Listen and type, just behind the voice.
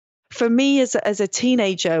for me as a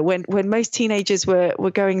teenager, when most teenagers were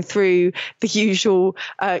going through the usual,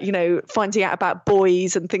 finding out about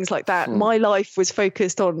boys and things like that, my life was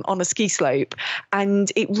focused on a ski slope.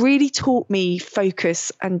 And it really taught me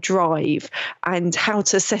focus and drive and how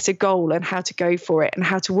to set a goal and how to go for it and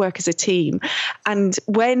how to work as a team. And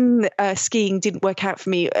when skiing didn't work out for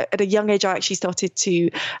me at a young age, I actually started to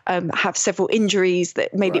have several injuries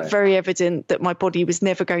that made it very evident that my body was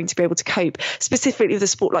never going to be able to cope, specifically with a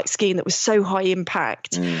sport like skiing that was so high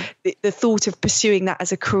impact. The thought of pursuing that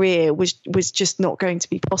as a career was just not going to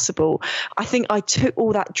be possible. I think I took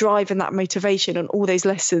all that drive and that motivation and all those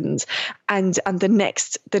lessons, and the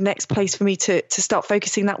next place for me to start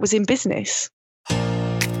focusing that was in business.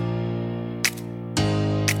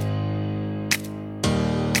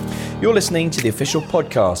 You're listening to the official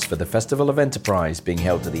podcast for the Festival of Enterprise, being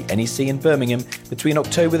held at the NEC in Birmingham between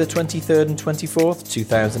October the 23rd and 24th,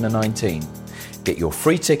 2019. Get your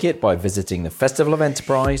free ticket by visiting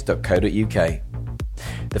thefestivalofenterprise.co.uk.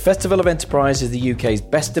 The Festival of Enterprise is the UK's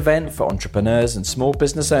best event for entrepreneurs and small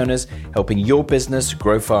business owners, helping your business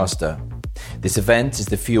grow faster. This event is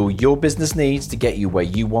the fuel your business needs to get you where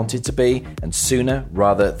you want it to be, and sooner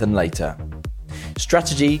rather than later.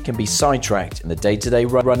 Strategy can be sidetracked in the day-to-day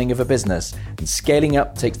running of a business, and scaling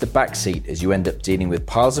up takes the backseat as you end up dealing with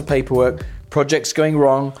piles of paperwork, projects going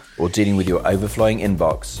wrong, or dealing with your overflowing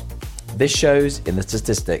inbox. This shows in the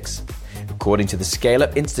statistics. According to the Scale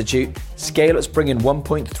Up Institute, scale-ups bring in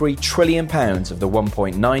 £1.3 trillion of the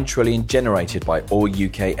 £1.9 trillion generated by all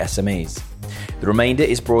UK SMEs. The remainder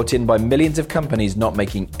is brought in by millions of companies not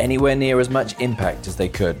making anywhere near as much impact as they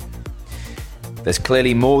could. There's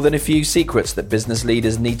clearly more than a few secrets that business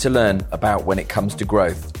leaders need to learn about when it comes to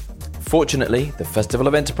growth. Fortunately, the Festival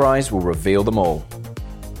of Enterprise will reveal them all.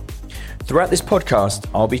 Throughout this podcast,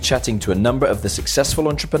 I'll be chatting to a number of the successful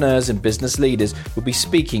entrepreneurs and business leaders who will be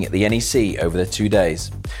speaking at the NEC over the 2 days.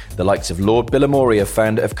 The likes of Lord Billamoria,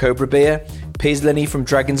 founder of Cobra Beer, Piers Linney from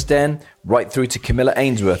Dragon's Den, right through to Camilla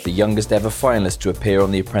Ainsworth, the youngest ever finalist to appear on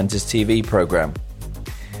the Apprentice TV programme.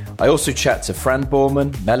 I also chat to Fran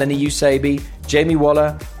Borman, Melanie Usabi, Jamie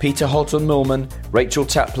Waller, Peter Holton-Millman, Rachel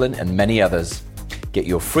Taplin, and many others. Get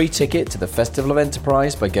your free ticket to the Festival of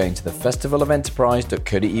Enterprise by going to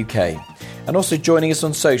thefestivalofenterprise.co.uk and also joining us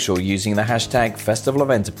on social using the hashtag Festival of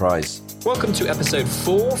Enterprise. Welcome to episode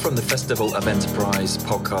 4 from the Festival of Enterprise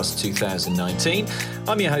podcast 2019.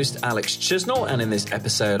 I'm your host, Alex Chisnell, and in this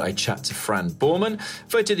episode I chat to Fran Borman,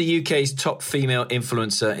 voted the UK's top female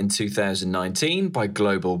influencer in 2019 by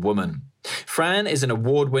Global Woman. Fran is an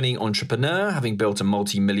award-winning entrepreneur, having built a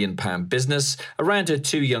multi-million-pound business around her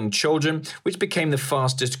 2 young children, which became the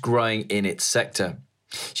fastest growing in its sector.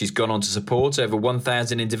 She's gone on to support over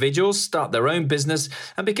 1,000 individuals, start their own business,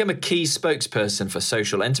 and become a key spokesperson for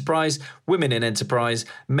social enterprise, women in enterprise,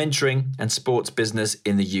 mentoring, and sports business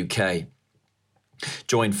in the UK.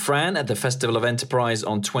 Join Fran at the Festival of Enterprise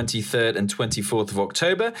on 23rd and 24th of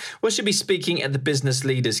October, where she'll be speaking at the Business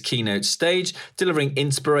Leaders Keynote stage, delivering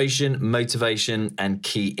inspiration, motivation, and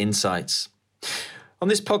key insights. On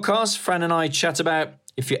this podcast, Fran and I chat about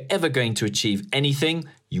if you're ever going to achieve anything,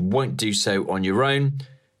 you won't do so on your own,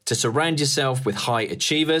 to surround yourself with high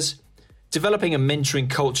achievers, developing a mentoring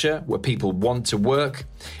culture where people want to work,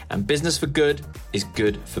 and business for good is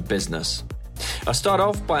good for business. I'll start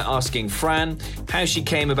off by asking Fran how she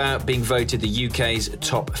came about being voted the UK's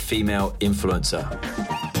top female influencer.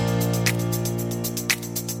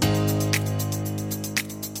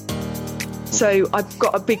 So I've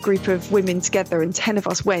got a big group of women together, and 10 of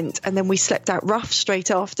us went, and then we slept out rough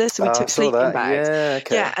straight after. So we took sleeping bags. Yeah,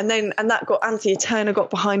 okay. Yeah, and that got Anthea Turner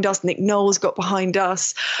got behind us, Nick Knowles got behind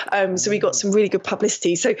us. So we got some really good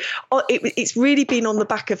publicity. So it's really been on the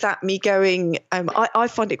back of that, me going, I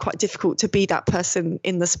find it quite difficult to be that person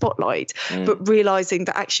in the spotlight, but realising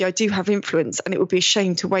that actually I do have influence and it would be a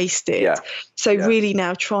shame to waste it. Yeah. So really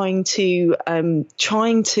now trying to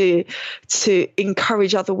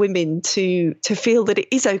encourage other women to feel that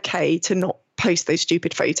it is okay to not post those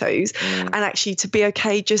stupid photos and actually to be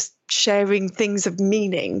okay just sharing things of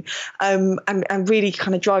meaning and really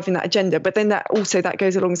kind of driving that agenda. But then that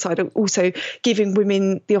goes alongside also giving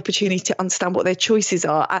women the opportunity to understand what their choices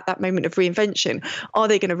are at that moment of reinvention. Are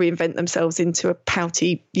they going to reinvent themselves into a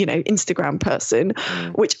pouty, Instagram person,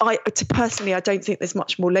 which personally, I don't think there's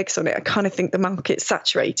much more legs on it. I kind of think the market's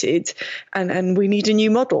saturated and we need a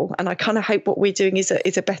new model. And I kind of hope what we're doing is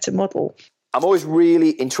a better model. I'm always really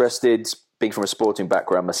interested, being from a sporting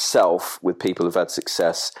background myself, with people who've had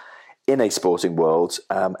success in a sporting world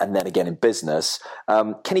and then again in business.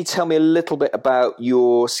 Can you tell me a little bit about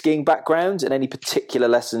your skiing background and any particular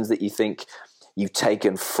lessons that you think you've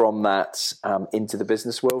taken from that into the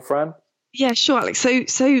business world, Fran? Yeah, sure, Alex.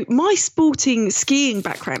 So my sporting skiing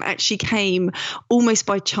background actually came almost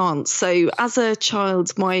by chance. So as a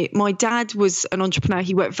child, my dad was an entrepreneur.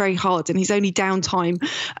 He worked very hard, and his only downtime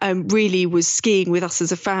really was skiing with us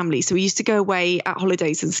as a family. So we used to go away at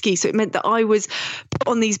holidays and ski. So it meant that I was put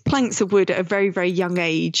on these planks of wood at a very, very young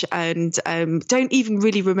age, and don't even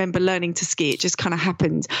really remember learning to ski. It just kind of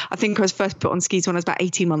happened. I think I was first put on skis when I was about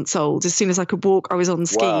 18 months old. As soon as I could walk, I was on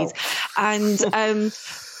skis. Wow.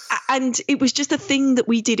 And it was just a thing that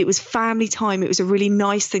we did. It was family time. It was a really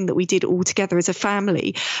nice thing that we did all together as a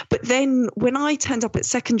family. But then when I turned up at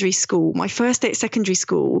secondary school, my first day at secondary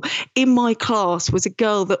school, in my class was a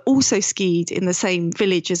girl that also skied in the same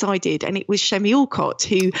village as I did. And it was Shemi Alcott,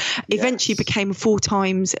 who eventually became a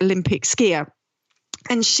 4-time Olympic skier.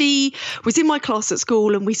 And she was in my class at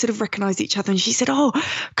school, and we sort of recognized each other. And she said, "Oh,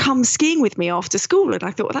 come skiing with me after school." And I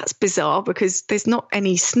thought, well, that's bizarre because there's not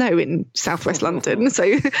any snow in southwest London.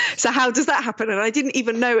 So how does that happen? And I didn't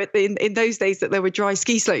even know in those days that there were dry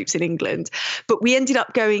ski slopes in England. But we ended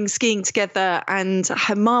up going skiing together. And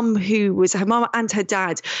her mum and her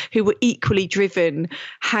dad, who were equally driven,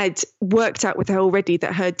 had worked out with her already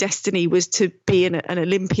that her destiny was to be an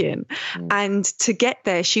Olympian. And to get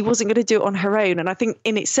there, she wasn't going to do it on her own. And I think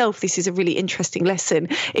in itself, this is a really interesting lesson.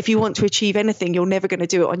 If you want to achieve anything, you're never going to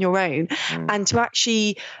do it on your own. And to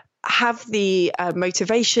actually have the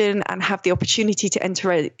motivation and have the opportunity to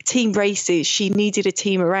enter team races, she needed a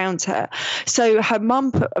team around her. So her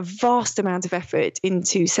mum put a vast amount of effort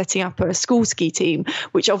into setting up a school ski team,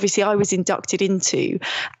 which obviously I was inducted into.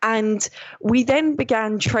 And we then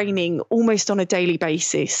began training almost on a daily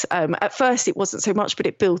basis. At first it wasn't so much, but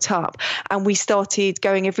it built up. And we started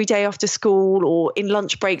going every day after school, or in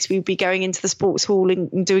lunch breaks, we'd be going into the sports hall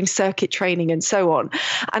and doing circuit training and so on.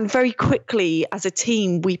 And very quickly as a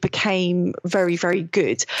team, we became very, very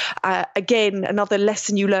good. Again, another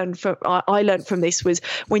lesson I learned from this was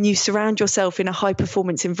when you surround yourself in a high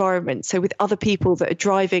performance environment, so with other people that are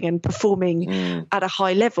driving and performing at a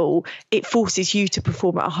high level, it forces you to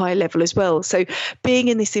perform at a higher level as well. So being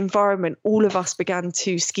in this environment, all of us began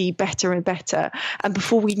to ski better and better. And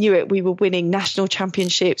before we knew it, we were winning national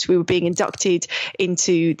championships. We were being inducted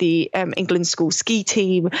into the England school ski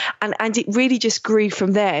team. And it really just grew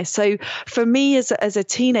from there. So for me as a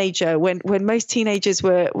teenager, when most teenagers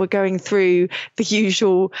were going through the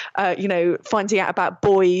usual, finding out about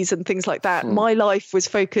boys and things like that, my life was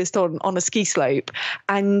focused on a ski slope.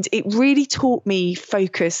 And it really taught me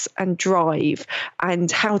focus and drive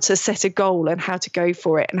and how to set a goal and how to go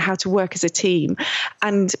for it and how to work as a team.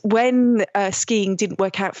 And when skiing didn't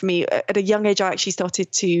work out for me, at a young age, I actually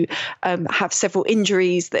started to have several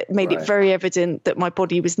injuries that made it very evident that my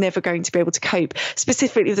body was never going to be able to cope,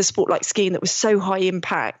 specifically with a sport like skiing that was so high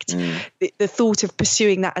impact. The thought of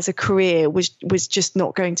pursuing that as a career was just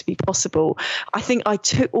not going to be possible. I think I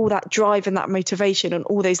took all that drive and that motivation and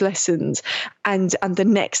all those lessons, and the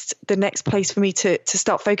next place for me to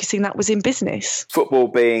start focusing that was in business. Football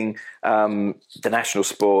being the national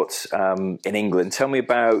sport in England. Tell me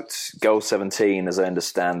about Goal 17, as I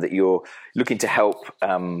understand that you're looking to help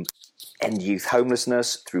end youth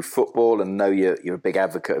homelessness through football, and know you're a big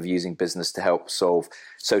advocate of using business to help solve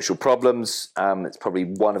social problems. It's probably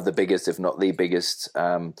one of the biggest, if not the biggest,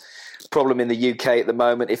 problem in the UK at the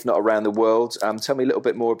moment, if not around the world. Tell me a little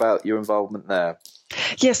bit more about your involvement there.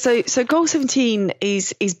 Yeah, so Goal 17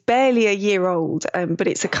 is barely a year old, but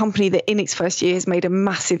it's a company that in its first year has made a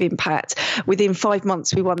massive impact. Within 5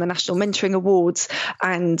 months, we won the National Mentoring Awards,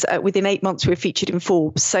 and within 8 months, we were featured in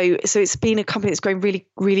Forbes. So it's been a company that's grown really,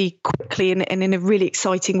 really quickly and in a really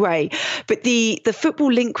exciting way. But the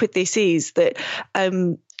football link with this is that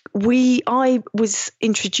I was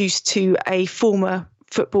introduced to a former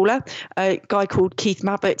footballer, a guy called Keith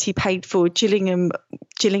Mabbott. He played for Gillingham,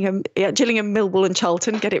 Millwall and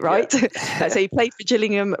Charlton. Get it right. Yeah. So he played for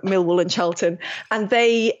Gillingham, Millwall and Charlton,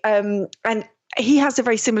 and he has a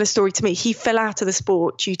very similar story to me. He fell out of the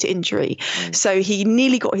sport due to injury. So he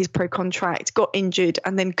nearly got his pro contract, got injured,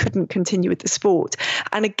 and then couldn't continue with the sport.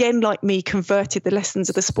 And again, like me, converted the lessons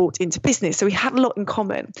of the sport into business. So we had a lot in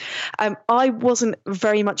common. I wasn't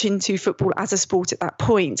very much into football as a sport at that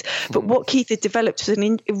point. But what Keith had developed was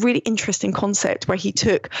a really interesting concept where he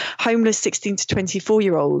took homeless 16 to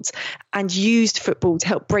 24-year-olds and used football to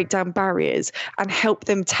help break down barriers and help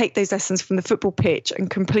them take those lessons from the football pitch and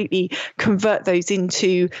completely convert those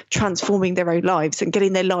into transforming their own lives and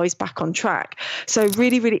getting their lives back on track. So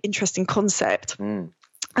really, really interesting concept.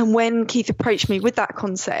 And when Keith approached me with that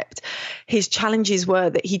concept, his challenges were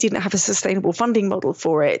that he didn't have a sustainable funding model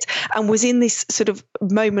for it, and was in this sort of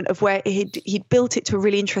moment of where he'd built it to a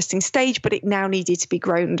really interesting stage, but it now needed to be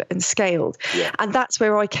grown and scaled. Yeah. And that's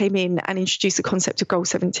where I came in and introduced the concept of Goal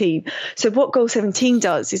 17. So what Goal 17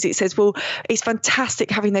 does is it says, well, it's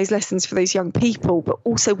fantastic having those lessons for those young people, but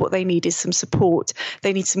also what they need is some support.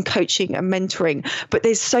 They need some coaching and mentoring. But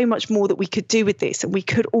there's so much more that we could do with this. And we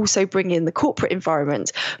could also bring in the corporate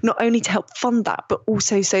environment, not only to help fund that, but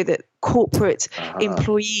also so that corporate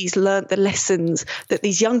employees learnt the lessons that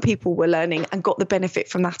these young people were learning and got the benefit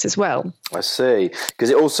from that as well. I see. Because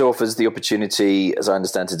it also offers the opportunity, as I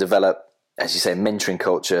understand, to develop, as you say, mentoring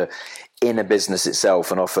culture in a business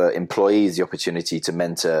itself and offer employees the opportunity to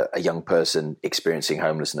mentor a young person experiencing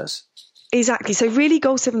homelessness. Exactly. So really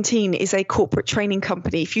Goal 17 is a corporate training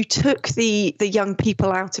company. If you took the young people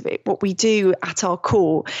out of it, what we do at our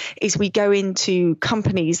core is we go into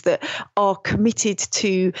companies that are committed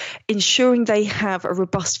to ensuring they have a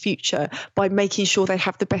robust future by making sure they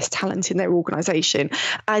have the best talent in their organisation.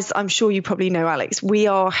 As I'm sure you probably know, Alex, we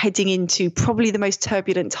are heading into probably the most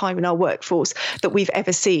turbulent time in our workforce that we've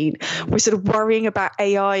ever seen. We're sort of worrying about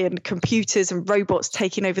AI and computers and robots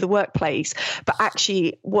taking over the workplace. But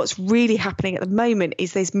actually, what's really happening at the moment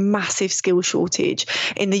is there's massive skill shortage.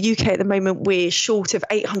 In the UK at the moment, we're short of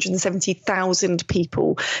 870,000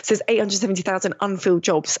 people. So there's 870,000 unfilled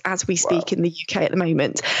jobs as we speak in the UK at the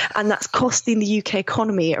moment. And that's costing the UK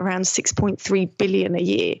economy around 6.3 billion a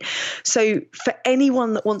year. So for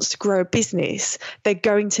anyone that wants to grow a business, they're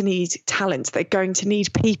going to need talent. They're going to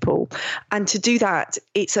need people. And to do that,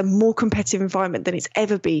 it's a more competitive environment than it's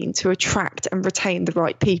ever been to attract and retain the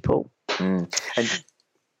right people. And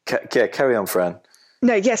carry on, Fran.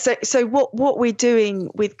 No, yes. So what we're doing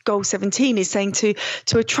with Goal 17 is saying to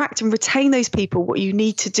attract and retain those people, what you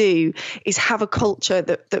need to do is have a culture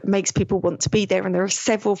that makes people want to be there. And there are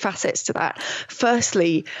several facets to that.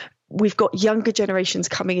 Firstly, we've got younger generations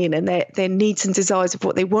coming in, and their needs and desires of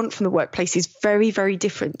what they want from the workplace is very, very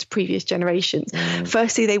different to previous generations.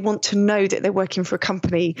 Firstly, they want to know that they're working for a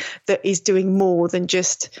company that is doing more than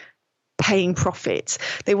just paying profits.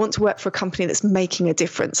 They want to work for a company that's making a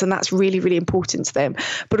difference, and that's really, really important to them.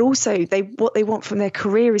 But also what they want from their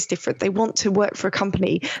career is different. They want to work for a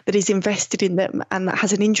company that is invested in them and that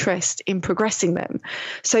has an interest in progressing them.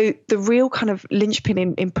 So the real kind of linchpin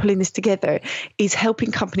in pulling this together is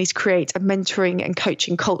helping companies create a mentoring and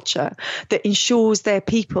coaching culture that ensures their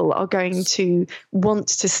people are going to want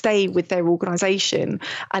to stay with their organization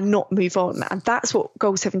and not move on. And that's what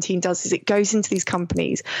Goal 17 does, is it goes into these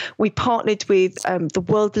companies. We partnered with the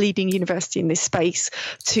world leading university in this space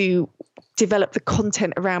to develop the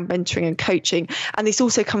content around mentoring and coaching. And this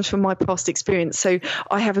also comes from my past experience. So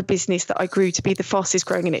I have a business that I grew to be the fastest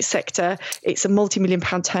growing in its sector. It's a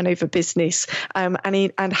multi-million-pound turnover business and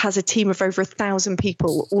has a team of over 1,000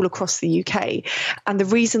 people all across the UK. And the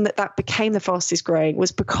reason that became the fastest growing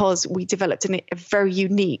was because we developed a very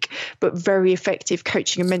unique but very effective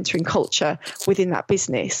coaching and mentoring culture within that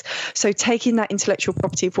business. So taking that intellectual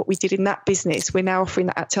property of what we did in that business, we're now offering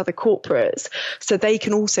that out to other corporates so they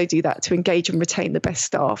can also do that to engage and retain the best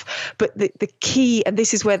staff. But the key, and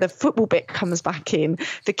this is where the football bit comes back in,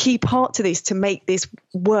 the key part to this to make this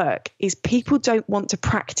work is people don't want to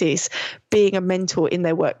practice being a mentor in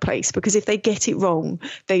their workplace, because if they get it wrong,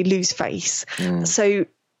 they lose face. So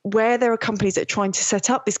where there are companies that are trying to set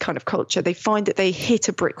up this kind of culture, they find that they hit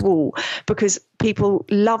a brick wall because people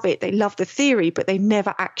love it. They love the theory, but they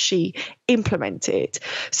never actually implement it.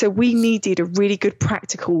 So we needed a really good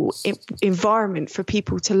practical environment for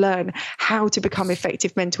people to learn how to become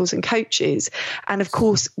effective mentors and coaches. And of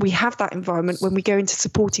course, we have that environment when we go into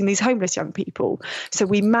supporting these homeless young people. So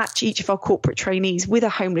we match each of our corporate trainees with a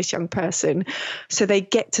homeless young person so they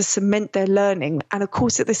get to cement their learning. And of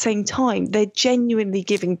course, at the same time, they're genuinely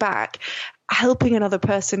giving back, helping another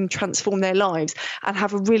person transform their lives and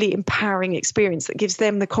have a really empowering experience that gives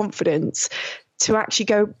them the confidence to actually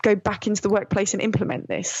go back into the workplace and implement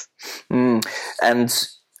this. And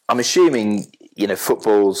I'm assuming,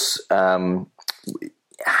 football's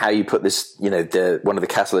how you put this, one of the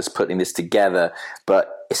catalysts putting this together,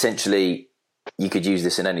 but essentially you could use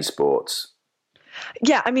this in any sports.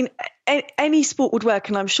 Yeah, I mean, any sport would work,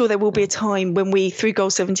 and I'm sure there will be a time when we, through Goal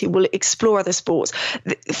 17, will explore other sports.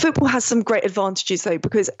 Football has some great advantages, though,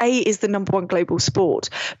 because A, is the number one global sport,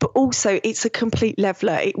 but also it's a complete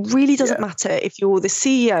leveler. It really doesn't matter if you're the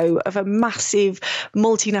CEO of a massive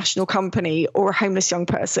multinational company or a homeless young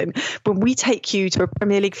person. When we take you to a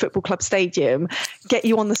Premier League football club stadium, get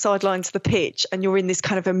you on the sidelines of the pitch, and you're in this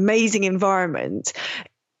kind of amazing environment,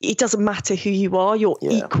 it doesn't matter who you are, you're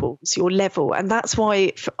equals, your level. And that's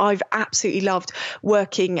why I've absolutely loved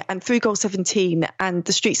working, and through Goal 17 and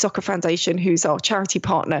the Street Soccer Foundation, who's our charity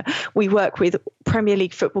partner, we work with Premier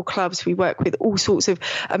League football clubs, we work with all sorts of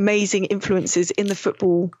amazing influencers in the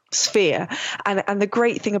football sphere. And the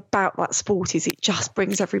great thing about that sport is it just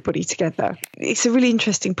brings everybody together. It's a really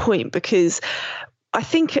interesting point, because I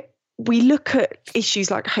think we look at issues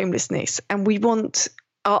like homelessness and we want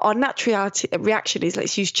our natural reaction is,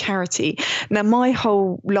 let's use charity. Now, my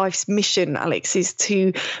whole life's mission, Alex, is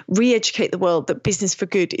to re-educate the world that business for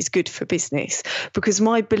good is good for business. Because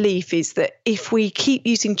my belief is that if we keep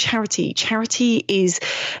using charity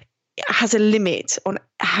has a limit on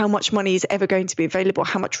how much money is ever going to be available,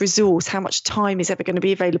 how much resource, how much time is ever going to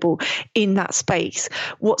be available in that space.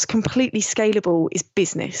 What's completely scalable is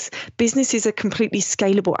business. Business is a completely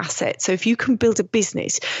scalable asset. So if you can build a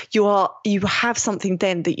business, you have something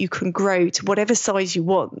then that you can grow to whatever size you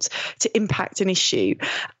want to impact an issue.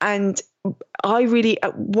 And I really,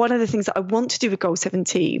 one of the things that I want to do with Goal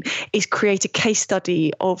 17 is create a case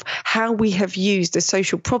study of how we have used a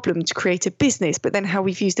social problem to create a business, but then how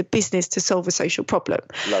we've used a business to solve a social problem.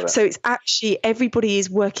 Love it. So it's actually everybody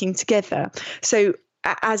is working together. So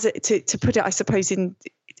to put it, I suppose, in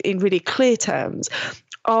really clear terms,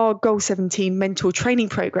 our Goal 17 mentor training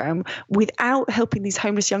program, without helping these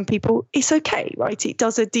homeless young people, it's okay, right? It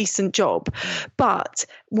does a decent job. But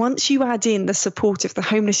once you add in the support of the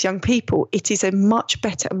homeless young people, it is a much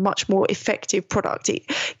better, much more effective product. It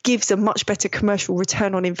gives a much better commercial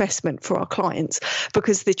return on investment for our clients,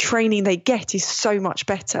 because the training they get is so much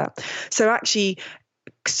better. So actually,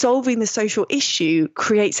 solving the social issue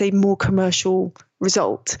creates a more commercial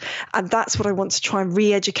result. And that's what I want to try and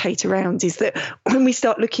re-educate around, is that when we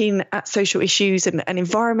start looking at social issues and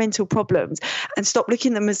environmental problems, and stop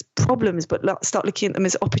looking at them as problems, but start looking at them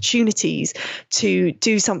as opportunities to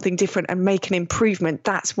do something different and make an improvement,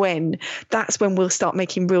 that's when we'll start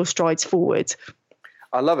making real strides forward.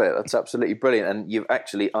 I love it. That's absolutely brilliant. And you've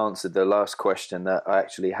actually answered the last question that I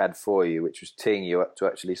actually had for you, which was teeing you up to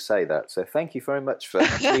actually say that. So thank you very much for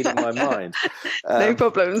reading my mind. No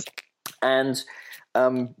problems. And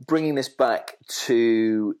bringing this back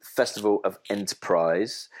to Festival of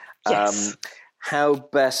Enterprise, yes. How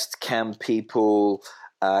best can people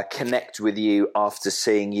connect with you after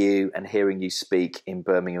seeing you and hearing you speak in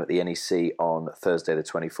Birmingham at the NEC on Thursday, the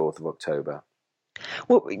 24th of October?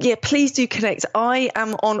 Well, yeah, please do connect. I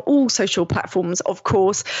am on all social platforms, of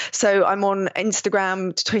course. So I'm on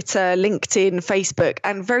Instagram, Twitter, LinkedIn, Facebook,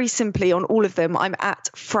 and very simply on all of them, I'm at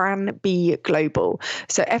Fran B Global.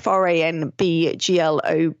 So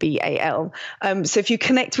FranBglobal. So if you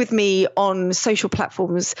connect with me on social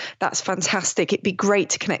platforms, that's fantastic. It'd be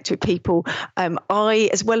great to connect with people. I,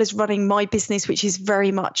 as well as running my business, which is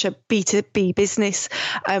very much a B2B business,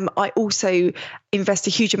 I also invest a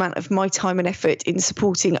huge amount of my time and effort in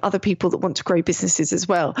supporting other people that want to grow businesses as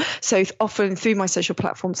well. So often through my social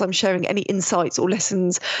platforms, I'm sharing any insights or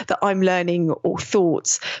lessons that I'm learning or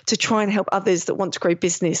thoughts to try and help others that want to grow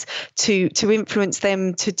business to influence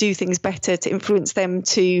them to do things better, to influence them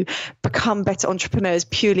to become better entrepreneurs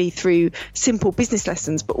purely through simple business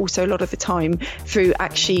lessons, but also a lot of the time through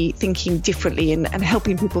actually thinking differently and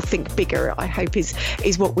helping people think bigger, I hope is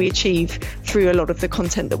what we achieve through a lot of the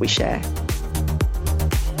content that we share.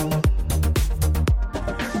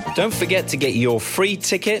 Don't forget to get your free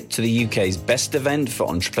ticket to the UK's best event for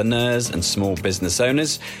entrepreneurs and small business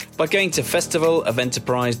owners by going to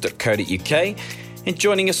festivalofenterprise.co.uk and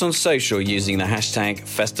joining us on social using the hashtag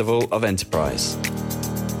Festival of Enterprise.